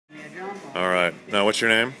All right. Now, what's your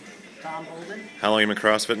name? Tom Holden. How long you been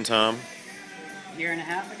CrossFitting, Tom? A year and a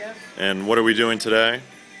half ago. And what are we doing today?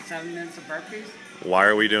 7 minutes of burpees. Why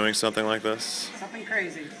are we doing something like this? Something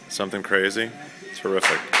crazy. Something crazy?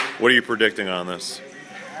 Terrific. What are you predicting on this?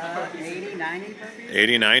 80, 90 burpees.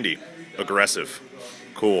 80, 90. Aggressive.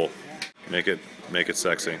 Cool. Make it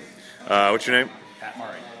sexy. What's your name? Pat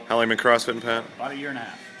Murray. How long you been CrossFitting, Pat? About a year and a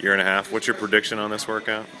half. Year and a half. What's your prediction on this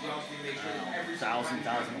workout?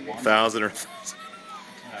 1,001. 1,000 or 1,000?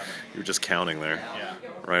 You're just counting there. Yeah.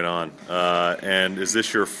 Right on. And is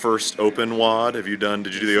this your first open WOD? Did you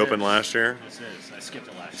do the open last year? This is. I skipped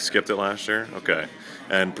it last year. Skipped it last year? Okay.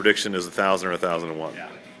 And prediction is 1,000 or 1,001? Yeah.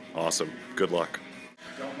 Awesome. Good luck.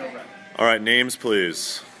 All right, names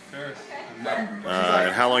please.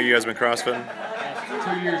 And how long you guys been CrossFitting?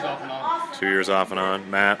 2 years off and on. 2 years off and on.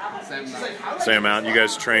 Matt? Same amount. Same amount. You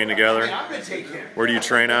guys train together? Where do you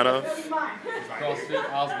train out of? CrossFit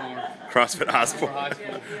Osborne. CrossFit Osborne. High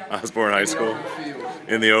school. Osborne High School. Field.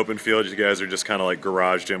 In the open field, you guys are just kind of like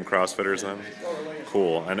garage gym CrossFitters then?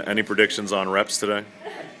 Cool. And any predictions on reps today?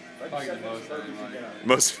 Probably the most. Anyway.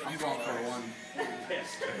 Most? I'm going for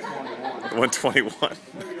 121.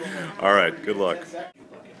 All right, good luck.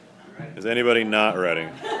 Is anybody not ready?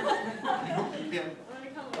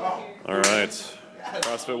 All right.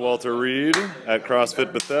 CrossFit Walter Reed at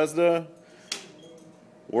CrossFit Bethesda.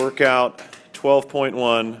 Workout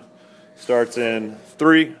 12.1 starts in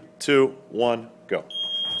 3, 2, 1, go.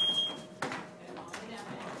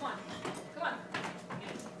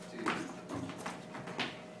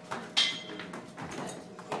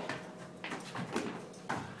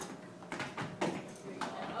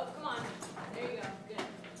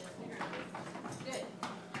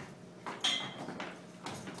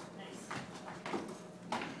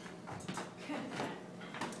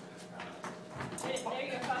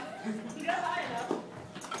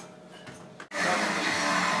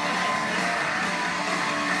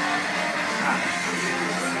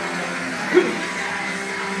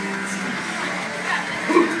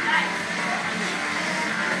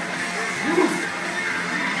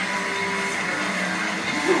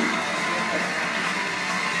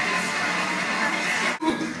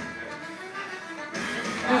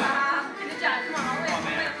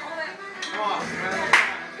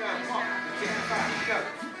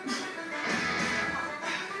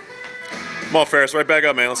 Come on, Ferris, right back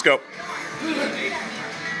up, man. Let's go.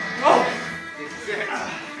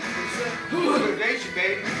 Motivation,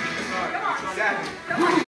 baby.